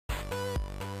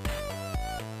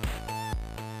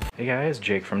Hey guys,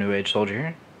 Jake from New Age Soldier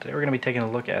here. Today we're going to be taking a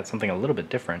look at something a little bit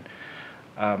different.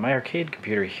 My arcade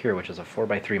computer here, which is a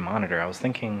 4x3 monitor, I was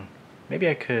thinking maybe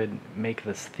I could make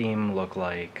this theme look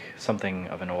like something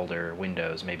of an older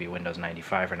Windows, maybe Windows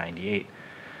 95 or 98.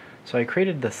 So I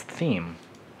created this theme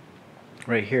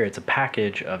right here. It's a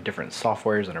package of different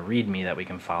softwares and a README that we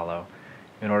can follow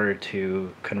in order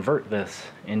to convert this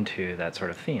into that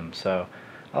sort of theme. So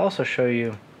I'll also show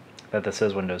you that this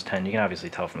is Windows 10. You can obviously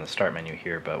tell from the start menu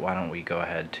here, but why don't we go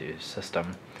ahead to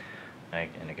System,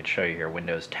 and I can show you here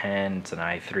Windows 10. It's an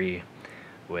i3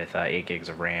 with 8 gigs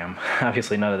of RAM.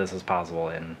 Obviously none of this is possible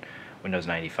in Windows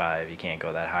 95. You can't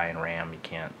go that high in RAM, you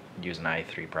can't use an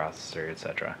i3 processor,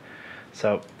 etc.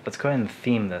 So let's go ahead and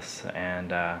theme this,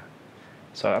 and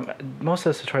most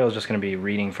of this tutorial is just going to be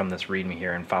reading from this README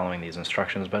here and following these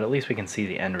instructions, but at least we can see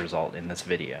the end result in this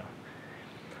video.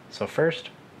 So first,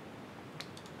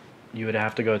 you would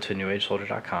have to go to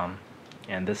newagesoldier.com,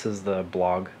 and this is the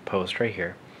blog post right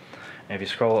here. And if you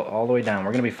scroll all the way down,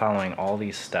 we're going to be following all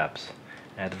these steps.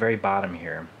 And at the very bottom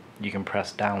here, you can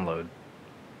press download.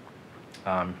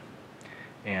 Once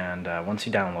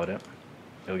you download it,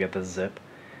 you'll get this zip.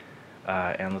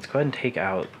 And let's go ahead and take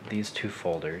out these two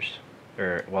folders,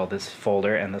 this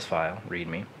folder and this file,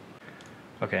 README.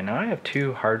 Okay, now I have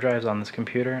two hard drives on this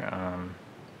computer.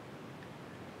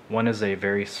 One is a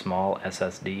very small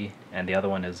SSD, and the other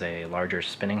one is a larger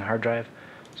spinning hard drive.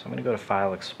 So I'm going to go to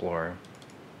File Explorer,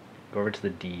 go over to the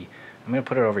D. I'm going to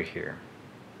put it over here.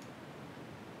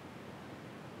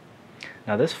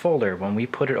 Now this folder, when we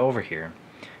put it over here,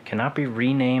 cannot be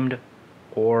renamed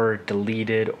or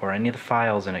deleted, or any of the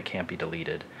files in it can't be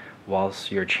deleted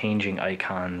whilst you're changing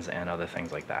icons and other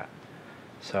things like that.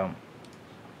 So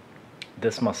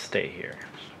this must stay here.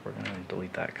 So we're going to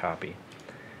delete that copy.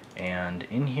 And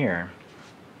in here,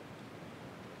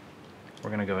 we're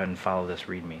going to go ahead and follow this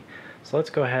README. So let's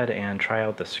go ahead and try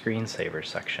out the screensaver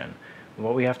section.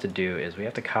 What we have to do is we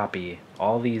have to copy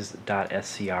all these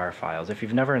 .scr files. If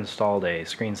you've never installed a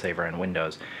screensaver in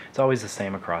Windows, it's always the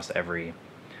same across every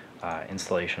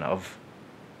installation of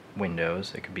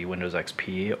Windows. It could be Windows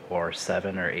XP or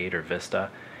 7 or 8 or Vista.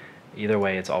 Either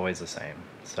way, it's always the same.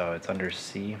 So it's under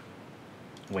C,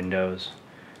 Windows,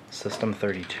 System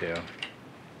 32.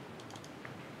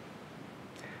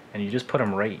 And you just put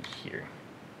them right here.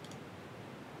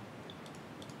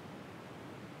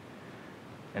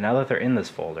 And now that they're in this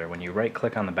folder, when you right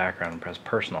click on the background and press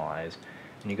Personalize,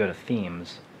 and you go to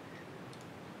Themes,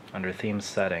 under Themes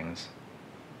Settings,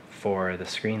 for the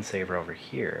screensaver over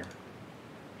here,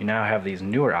 you now have these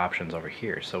newer options over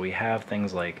here. So we have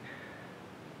things like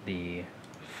the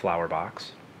flower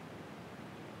box,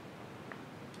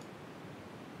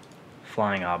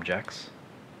 flying objects,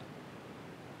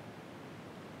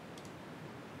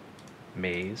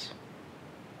 maze,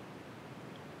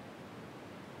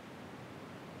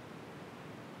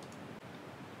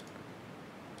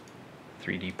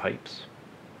 .3D pipes,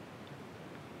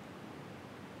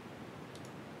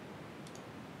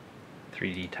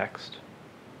 .3D text,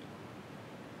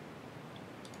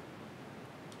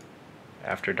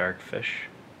 After Dark fish,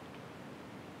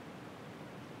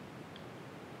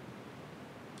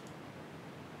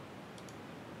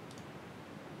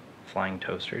 flying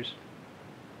toasters,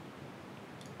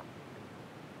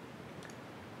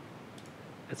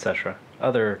 etc.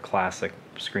 Other classic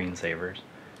screensavers.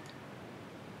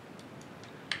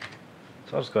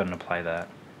 So I'll just go ahead and apply that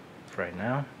for right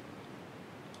now,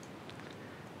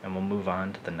 and we'll move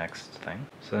on to the next thing.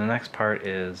 So the next part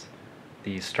is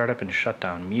the startup and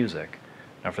shutdown music.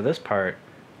 Now for this part,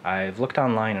 I've looked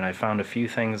online and I found a few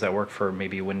things that work for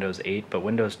maybe Windows 8, but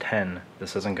Windows 10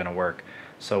 this isn't going to work.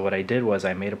 So what I did was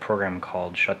I made a program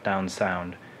called Shutdown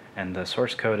Sound, and the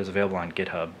source code is available on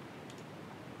GitHub.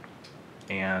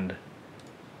 And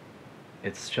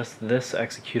it's just this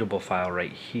executable file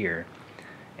right here,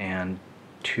 and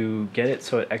to get it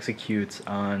so it executes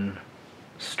on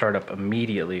startup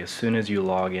immediately as soon as you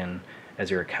log in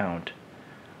as your account,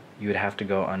 you would have to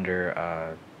go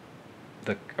under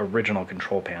the original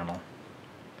control panel.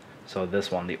 So this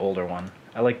one, the older one.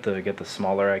 I like to get the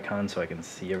smaller icon so I can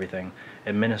see everything.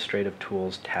 Administrative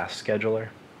Tools Task Scheduler.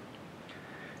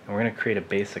 And we're going to create a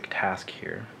basic task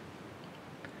here.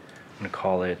 I'm going to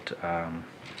call it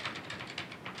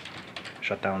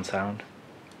Shutdown Sound.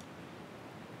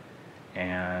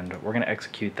 And we're going to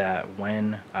execute that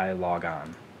when I log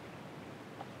on.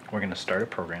 We're going to start a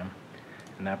program,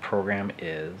 and that program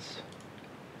is,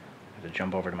 I have to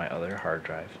jump over to my other hard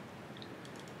drive,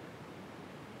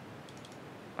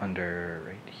 under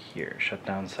right here,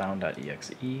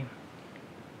 shutdownsound.exe,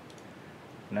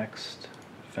 next,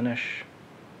 finish,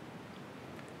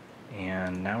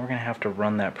 And now we're going to have to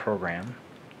run that program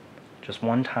just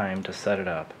one time to set it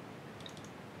up.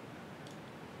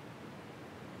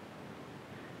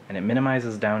 And it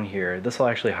minimizes down here. This will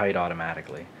actually hide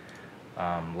automatically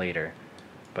later.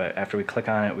 But after we click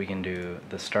on it, we can do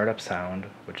the startup sound,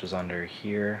 which is under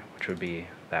here, which would be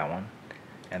that one.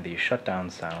 And the shutdown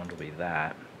sound will be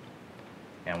that.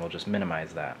 And we'll just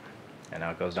minimize that. And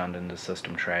now it goes down into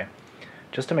system tray.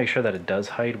 Just to make sure that it does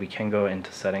hide, we can go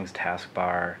into settings,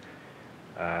 taskbar,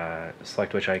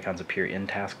 select which icons appear in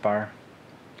taskbar,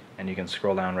 and you can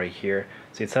scroll down right here.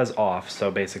 See, it says off,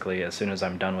 so basically as soon as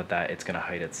I'm done with that, it's going to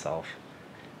hide itself.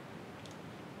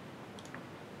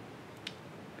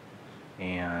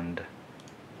 And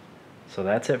so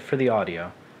that's it for the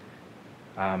audio.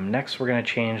 Next we're going to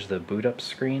change the boot up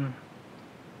screen,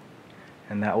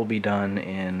 and that will be done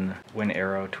in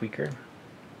Winaero Tweaker.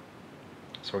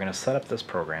 So we're going to set up this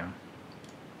program.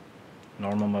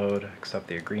 Normal mode, accept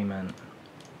the agreement.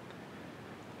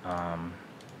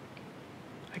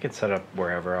 I could set up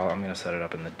wherever. I'm going to set it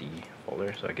up in the D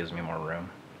folder so it gives me more room.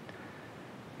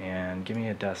 And give me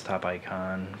a desktop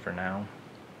icon for now.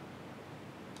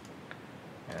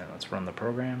 And let's run the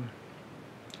program.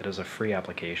 It is a free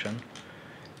application.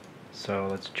 So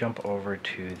let's jump over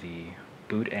to the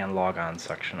boot and logon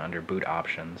section under boot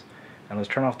options. And let's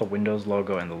turn off the Windows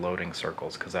logo and the loading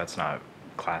circles because that's not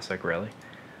classic really.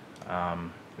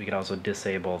 We could also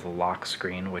disable the lock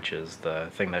screen, which is the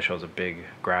thing that shows a big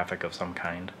graphic of some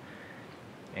kind.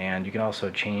 And you can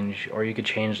also change, or you could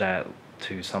change that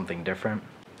to something different.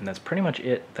 And that's pretty much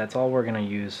it. That's all we're going to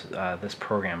use this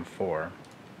program for.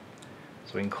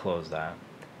 So we can close that.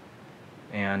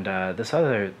 And this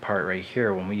other part right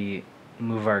here, when we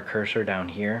move our cursor down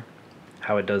here,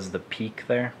 how it does the peak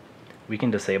there, we can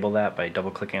disable that by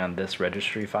double clicking on this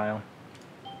registry file.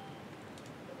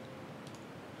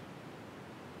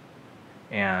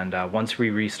 And once we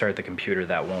restart the computer,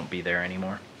 that won't be there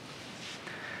anymore.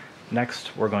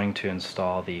 Next, we're going to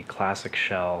install the Classic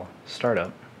Shell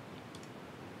Startup.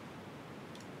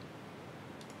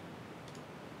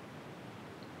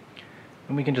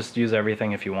 And we can just use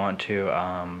everything if you want to.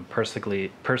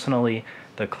 Personally,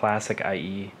 the Classic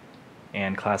IE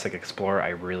and Classic Explorer I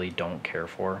really don't care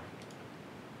for.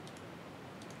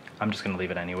 I'm just going to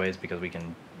leave it anyways because we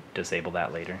can disable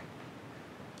that later.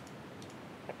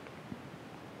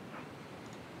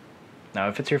 Now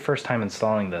if it's your first time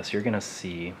installing this, you're going to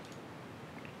see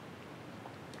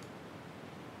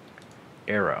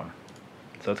Arrow.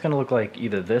 So it's going to look like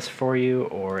either this for you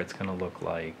or it's going to look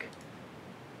like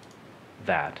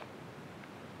that.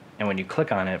 And when you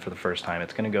click on it for the first time,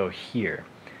 it's going to go here.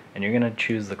 And you're going to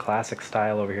choose the classic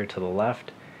style over here to the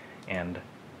left and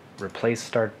replace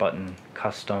start button,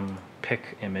 custom,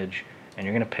 pick image, and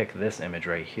you're going to pick this image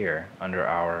right here under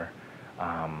our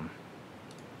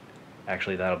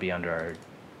actually that'll be under our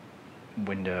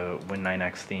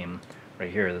Win9x theme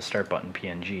right here, the start button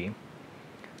PNG.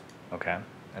 Okay,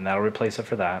 and that'll replace it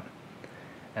for that.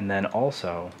 And then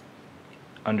also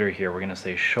under here we're going to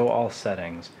say show all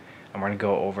settings, and we're going to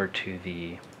go over to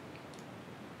the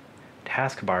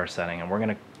taskbar setting, and we're going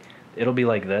to, it'll be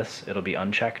like this, it'll be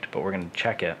unchecked, but we're going to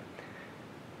check it.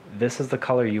 This is the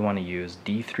color you want to use,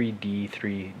 D3,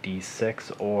 D3,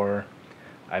 D6, or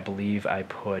I believe I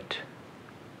put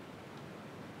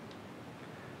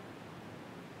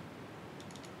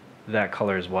that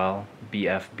color as well,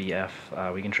 BF,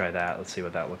 BF. We can try that. Let's see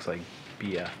what that looks like.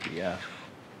 BF, BF.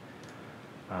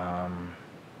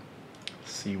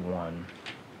 C1.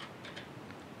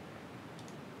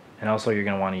 And also you're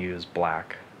going to want to use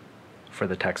black for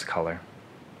the text color.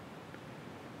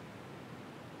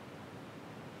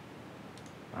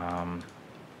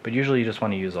 But usually you just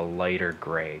want to use a lighter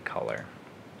gray color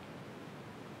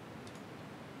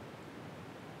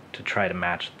to try to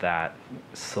match that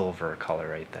silver color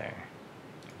right there.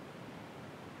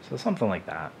 So something like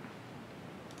that.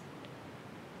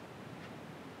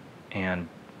 And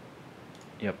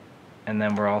yep. And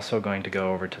then we're also going to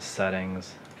go over to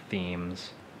settings,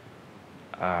 themes,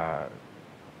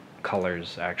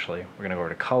 colors actually. We're going to go over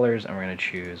to colors and we're going to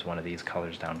choose one of these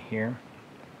colors down here,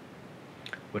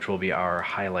 which will be our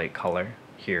highlight color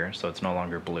here, so it's no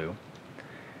longer blue.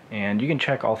 And you can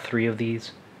check all three of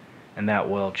these, and that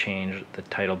will change the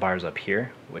title bars up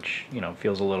here, which, you know,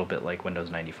 feels a little bit like Windows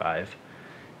 95,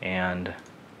 and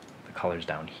the colors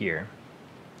down here.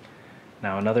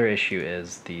 Now another issue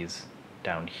is these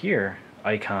down here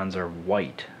icons are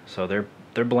white, so they're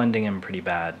blending in pretty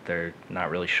bad. They're not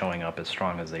really showing up as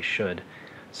strong as they should.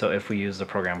 So if we use the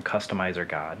program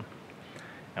CustomizerGod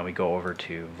and we go over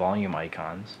to volume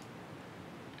icons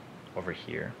over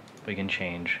here, we can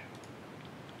change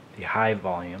the high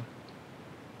volume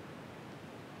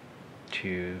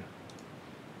to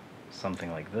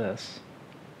something like this.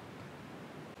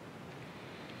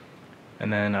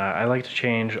 And then I like to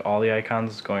change all the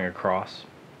icons going across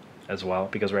as well,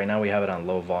 because right now we have it on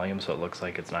low volume, so it looks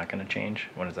like it's not going to change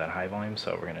when it's at high volume.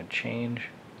 So we're going to change.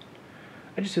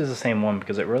 I just use the same one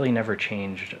because it really never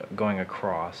changed going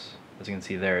across. As you can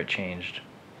see there, it changed.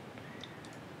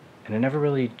 And it never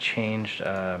really changed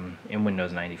in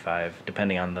Windows 95.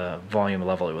 Depending on the volume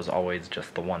level, it was always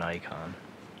just the one icon.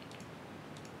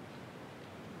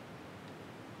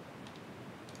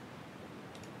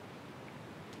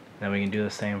 Then we can do the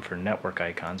same for network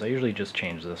icons. I usually just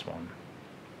change this one,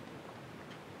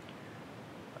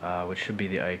 which should be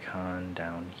the icon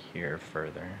down here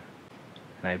further.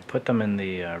 And I put them in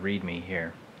the README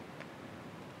here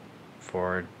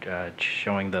for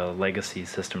showing the legacy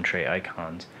system tray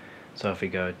icons. So if we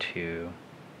go to,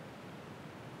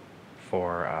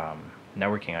 for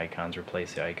networking icons,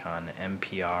 replace the icon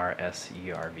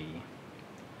MPRSERV.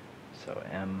 So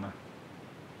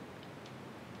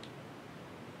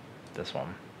this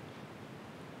one.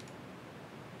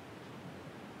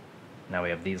 Now we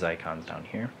have these icons down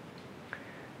here.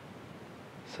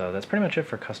 So that's pretty much it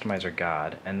for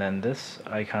CustomizerGod. And then this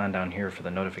icon down here for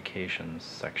the notifications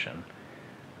section,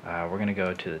 we're going to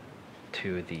go to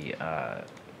the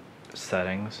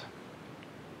settings,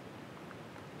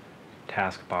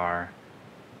 taskbar,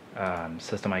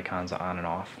 system icons on and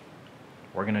off.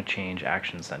 We're going to change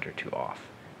Action Center to off,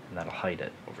 and that'll hide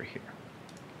it over here.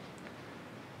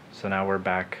 So now we're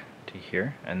back to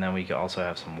here, and then we can also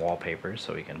have some wallpapers,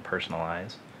 so we can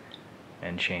personalize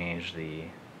and change the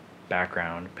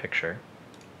background picture.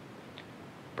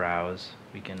 Browse,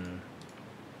 we can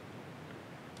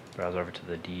browse over to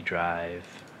the D drive,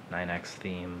 9x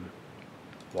theme,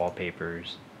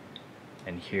 wallpapers,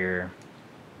 and here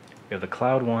we have the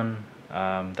cloud one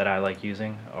that I like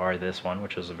using, or this one,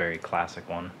 which is a very classic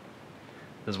one.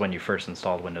 This is when you first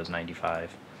installed Windows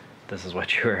 95. This is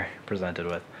what you were presented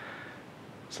with.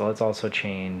 So let's also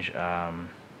change, you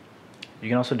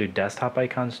can also do desktop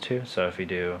icons too. So if you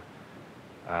do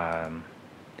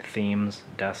themes,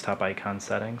 desktop icon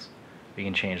settings, you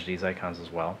can change these icons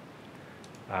as well.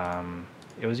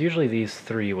 It was usually these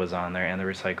three was on there, and the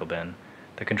recycle bin.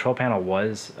 The control panel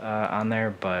was on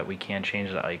there, but we can't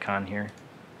change the icon here.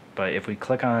 But if we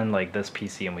click on like this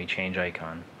PC and we change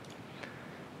icon,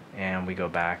 and we go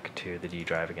back to the D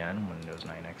drive again, Windows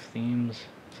 9X themes,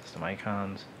 system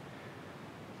icons,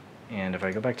 and if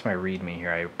I go back to my README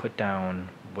here, I put down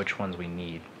which ones we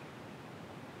need.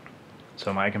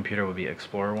 So my computer would be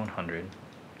Explorer 100.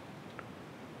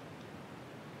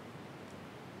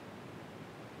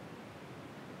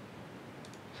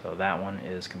 So that one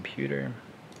is computer.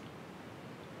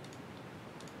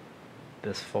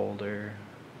 This folder,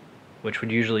 which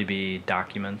would usually be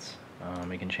documents,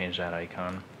 we can change that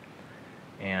icon.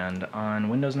 And on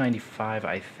Windows 95,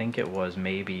 I think it was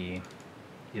maybe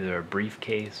either a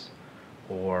briefcase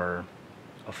or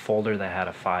a folder that had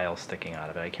a file sticking out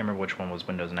of it. I can't remember which one was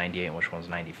Windows 98 and which one was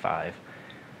 95.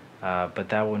 But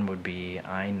that one would be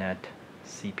iNet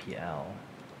CPL.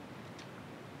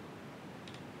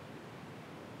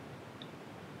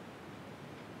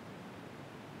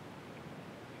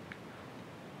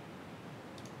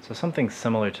 So something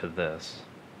similar to this.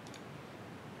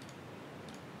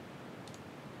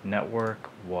 Network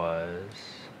was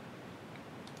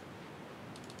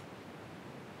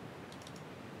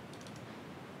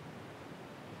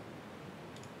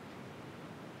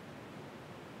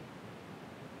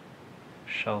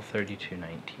Shell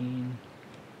 3219.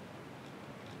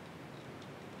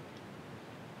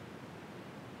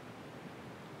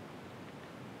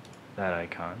 That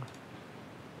icon.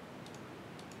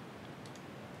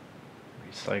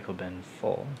 Recycle bin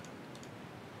full.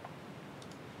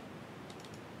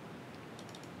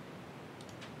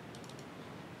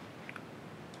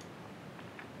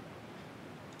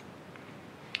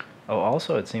 Oh,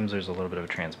 also it seems there's a little bit of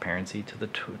transparency to the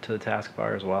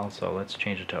taskbar as well, so let's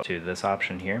change it to this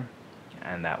option here,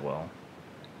 and that will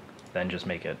then just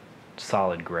make it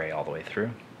solid gray all the way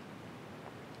through.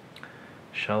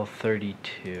 Shell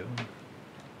 32.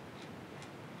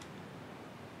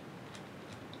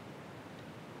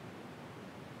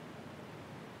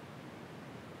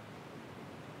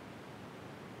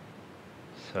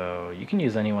 So you can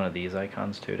use any one of these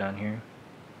icons too down here.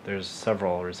 There's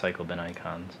several recycle bin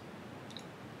icons.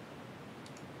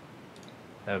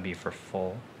 That would be for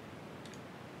full,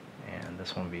 and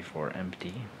this one would be for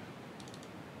empty.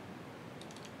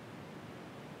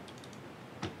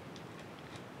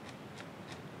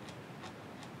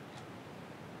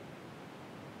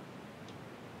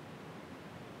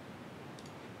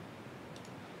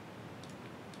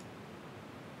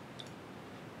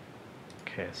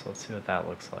 Okay, so let's see what that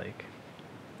looks like.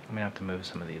 I'm gonna have to move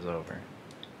some of these over.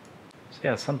 So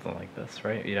yeah, something like this,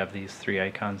 right? You'd have these three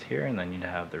icons here, and then you'd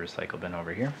have the recycle bin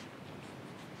over here.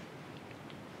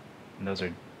 And those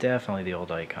are definitely the old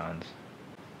icons.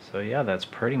 So yeah, that's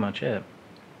pretty much it.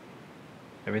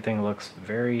 Everything looks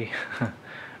very,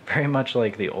 very much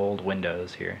like the old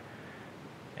Windows here.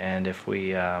 And if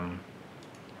we,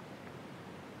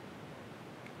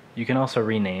 you can also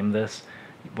rename this.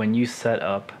 When you set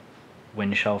up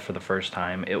WinShell for the first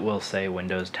time, it will say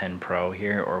Windows 10 Pro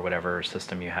here, or whatever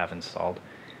system you have installed.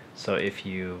 So if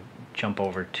you jump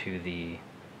over to the,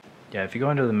 if you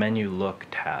go into the menu look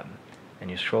tab, and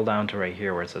you scroll down to right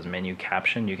here where it says menu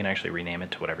caption, you can actually rename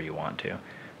it to whatever you want to.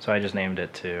 So I just named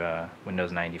it to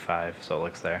Windows 95, so it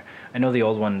looks there. I know the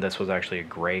old one, this was actually a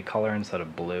gray color instead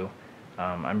of blue.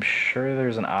 I'm sure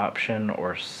there's an option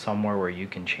or somewhere where you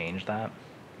can change that.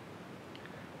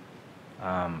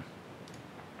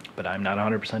 But I'm not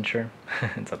 100% sure.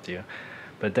 It's up to you.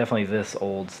 But definitely this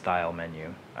old style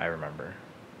menu, I remember.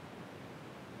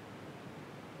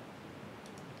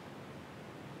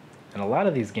 And a lot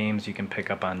of these games you can pick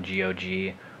up on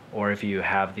GOG, or if you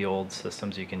have the old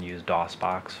systems, you can use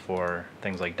DOSBox for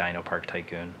things like Dino Park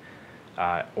Tycoon,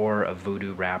 or a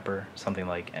Voodoo wrapper, something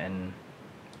like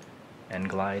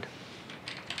Nglide.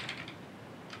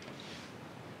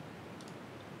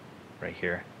 Right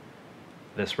here.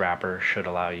 This wrapper should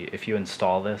allow you, if you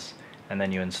install this, and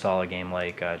then you install a game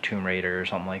like Tomb Raider or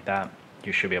something like that,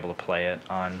 you should be able to play it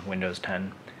on Windows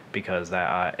 10. Because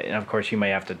that, and of course you may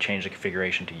have to change the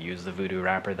configuration to use the Voodoo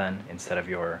wrapper then instead of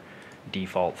your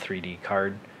default 3D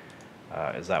card,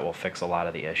 as that will fix a lot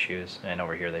of the issues. And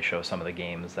over here they show some of the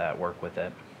games that work with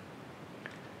it.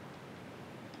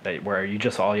 Where you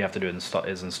just, all you have to do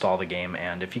is install the game,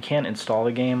 and if you can't install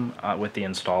the game with the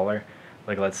installer,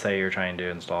 like let's say you're trying to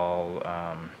install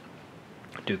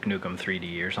Duke Nukem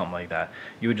 3D or something like that,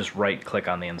 you would just right click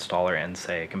on the installer and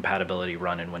say compatibility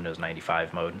run in Windows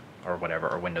 95 mode or whatever,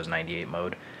 or Windows 98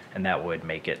 mode, and that would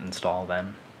make it install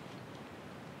then.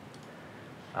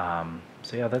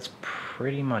 So yeah, that's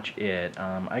pretty much it.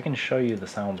 I can show you the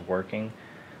sounds working.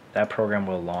 That program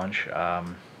will launch,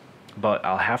 but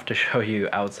I'll have to show you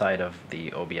outside of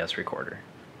the OBS recorder.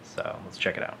 So let's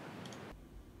check it out.